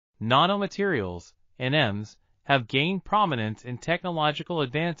Nanomaterials, NMs, have gained prominence in technological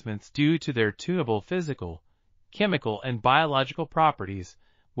advancements due to their tunable physical, chemical, and biological properties,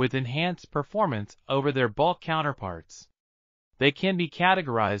 with enhanced performance over their bulk counterparts. They can be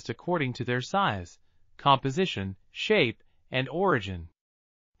categorized according to their size, composition, shape, and origin.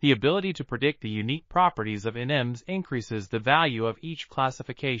 The ability to predict the unique properties of NMs increases the value of each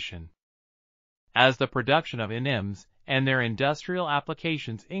classification. As the production of NMs and their industrial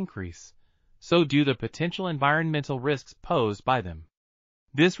applications increase, so do the potential environmental risks posed by them.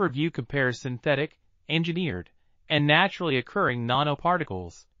 This review compares synthetic, engineered, and naturally occurring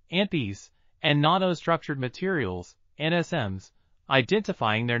nanoparticles, NPs, and nanostructured materials, NSMs,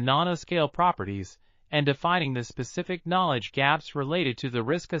 identifying their nanoscale properties and defining the specific knowledge gaps related to the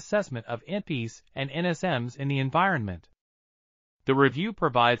risk assessment of NPs and NSMs in the environment. The review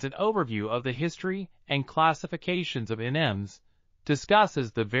provides an overview of the history and classifications of NMs,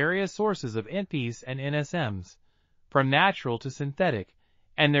 discusses the various sources of NPs and NSMs, from natural to synthetic,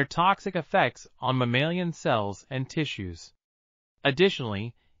 and their toxic effects on mammalian cells and tissues.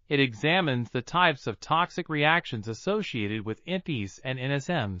 Additionally, it examines the types of toxic reactions associated with NPs and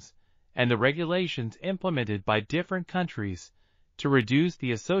NSMs, and the regulations implemented by different countries to reduce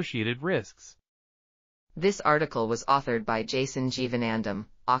the associated risks. This article was authored by Jaison, Jeevanandam,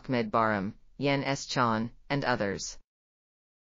 Ahmed, Barhoum, Yen S. Chan, and others.